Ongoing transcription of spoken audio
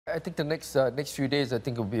I think the next few days, I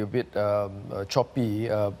think will be a bit choppy.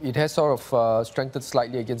 It has sort of strengthened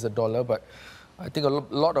slightly against the dollar, but I think a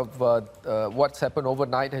lot of what's happened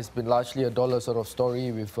overnight has been largely a dollar sort of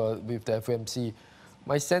story with the FOMC.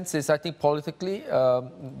 My sense is, I think politically,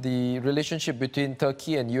 the relationship between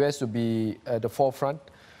Turkey and US will be at the forefront,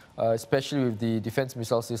 especially with the defense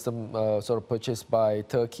missile system sort of purchased by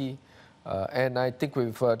Turkey. And I think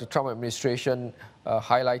with the Trump administration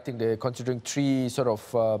highlighting they're considering three sort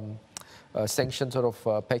of sanction sort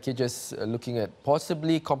of packages, looking at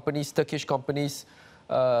possibly companies, Turkish companies,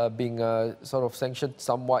 being sort of sanctioned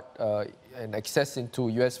somewhat, and access into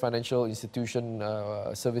US financial institution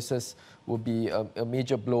services would be a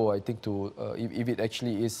major blow, I think, to if it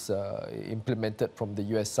actually is implemented from the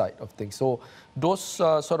US side of things. So those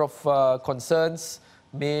sort of concerns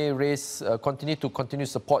may continue to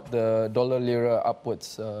support the dollar lira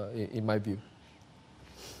upwards, in my view.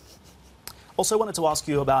 Also wanted to ask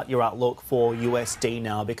you about your outlook for USD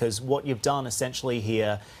now, because what you've done essentially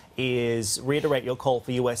here is reiterate your call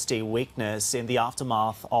for USD weakness in the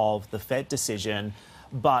aftermath of the Fed decision.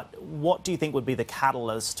 But what do you think would be the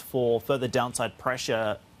catalyst for further downside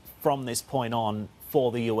pressure from this point on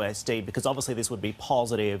for the USD? Because obviously this would be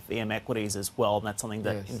positive EM equities as well, and that's something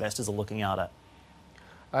that investors are looking out at.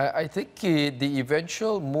 I think the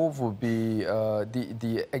eventual move would be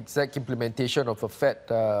the exact implementation of a Fed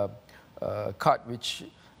cut, which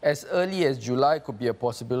as early as July could be a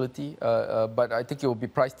possibility, but I think it will be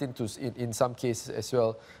priced into in some cases as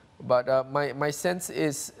well. But my sense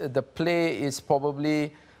is the play is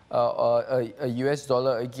probably a US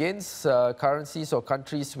dollar against currencies or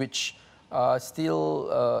countries which are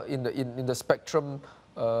still in the spectrum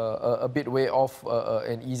a bit way off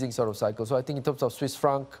an easing sort of cycle. So I think in terms of Swiss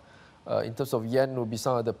franc, in terms of yen, will be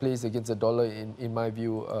some of the plays against the dollar in my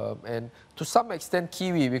view, and to some extent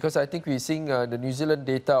Kiwi, because I think we're seeing the New Zealand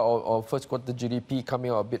data or first quarter GDP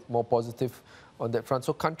coming out a bit more positive on that front.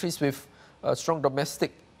 So countries with strong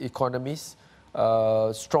domestic economies,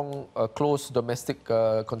 strong close domestic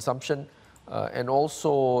consumption, and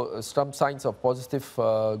also some signs of positive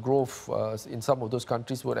growth in some of those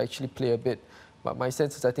countries would actually play a bit. But my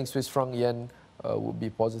sense is I think Swiss franc yen would be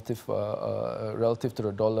positive relative to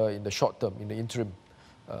the dollar in the short term, in the interim,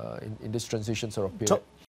 in this transition sort of period.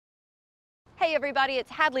 Hey everybody, it's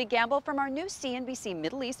Hadley Gamble from our new CNBC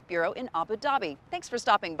Middle East Bureau in Abu Dhabi. Thanks for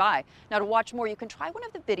stopping by. Now to watch more, you can try one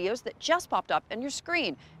of the videos that just popped up on your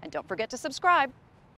screen. And don't forget to subscribe.